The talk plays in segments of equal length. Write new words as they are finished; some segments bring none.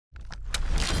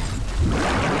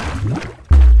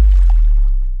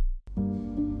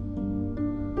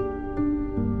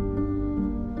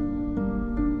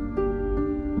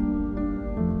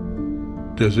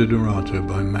Desiderata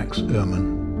by Max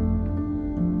Ehrmann.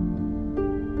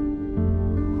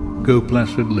 Go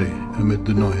placidly amid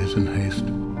the noise and haste,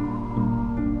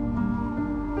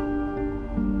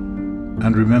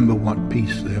 and remember what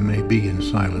peace there may be in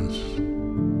silence.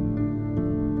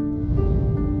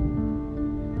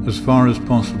 As far as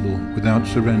possible, without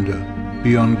surrender,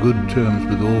 be on good terms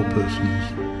with all persons.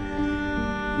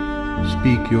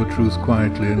 Speak your truth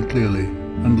quietly and clearly,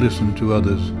 and listen to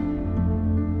others.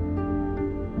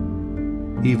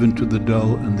 Even to the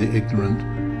dull and the ignorant,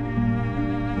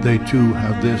 they too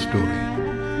have their story.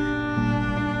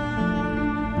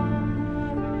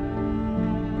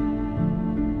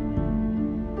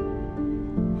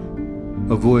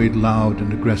 Avoid loud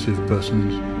and aggressive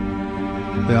persons.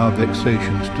 They are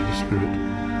vexations to the spirit.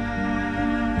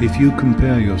 If you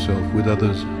compare yourself with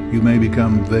others, you may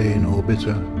become vain or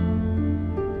bitter.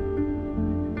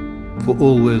 For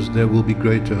always there will be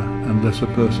greater and lesser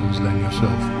persons than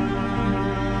yourself.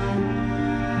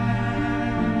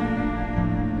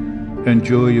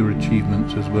 Enjoy your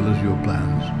achievements as well as your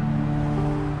plans.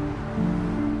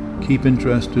 Keep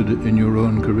interested in your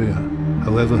own career,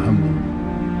 however humble.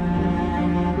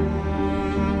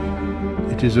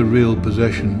 It is a real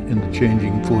possession in the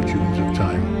changing fortunes of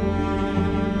time.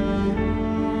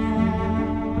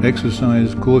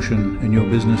 Exercise caution in your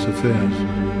business affairs,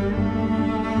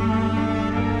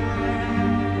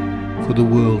 for the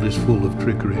world is full of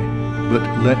trickery, but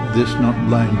let this not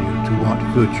blind you to what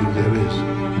virtue there is.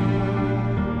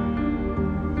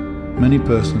 Many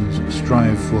persons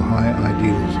strive for high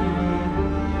ideals,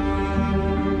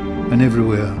 and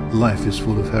everywhere life is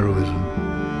full of heroism.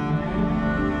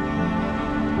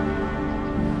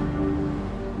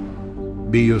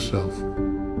 Be yourself.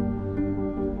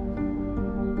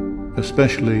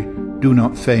 Especially, do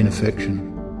not feign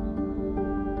affection.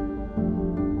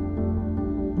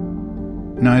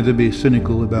 Neither be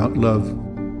cynical about love,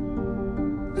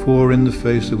 for in the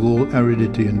face of all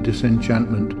aridity and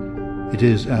disenchantment, it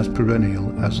is as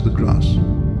perennial as the grass.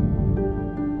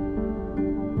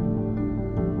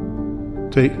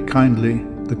 Take kindly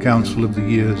the counsel of the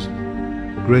years,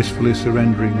 gracefully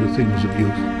surrendering the things of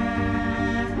youth.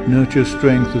 Nurture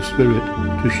strength of spirit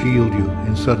to shield you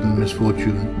in sudden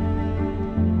misfortune.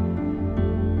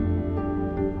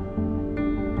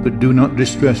 But do not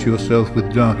distress yourself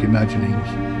with dark imaginings.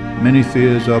 Many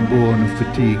fears are born of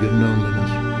fatigue and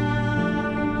loneliness.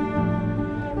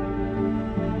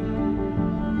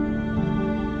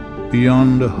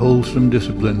 Beyond a wholesome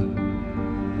discipline,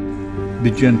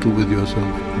 be gentle with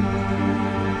yourself.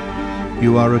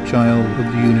 You are a child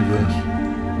of the universe.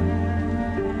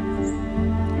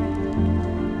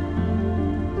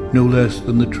 No less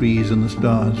than the trees and the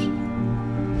stars.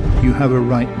 You have a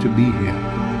right to be here.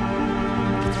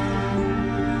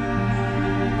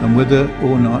 And whether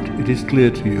or not it is clear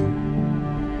to you,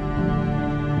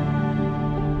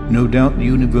 no doubt the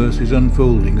universe is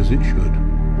unfolding as it should.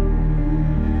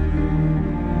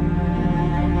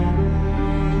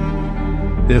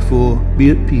 Therefore, be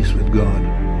at peace with God,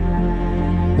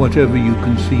 whatever you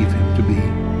conceive Him to be,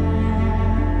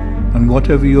 and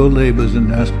whatever your labors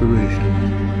and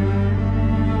aspirations,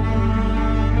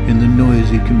 in the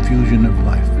noisy confusion of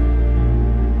life.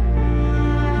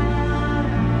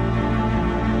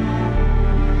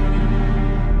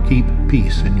 Keep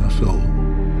peace in your soul.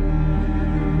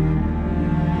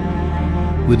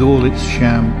 With all its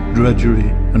sham, drudgery,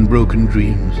 and broken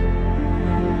dreams,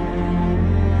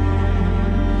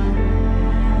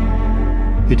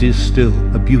 it is still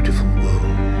a beautiful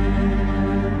world.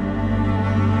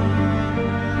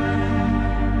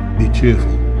 Be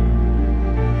cheerful.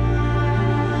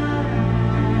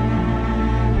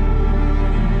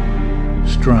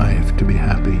 Strive to be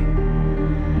happy.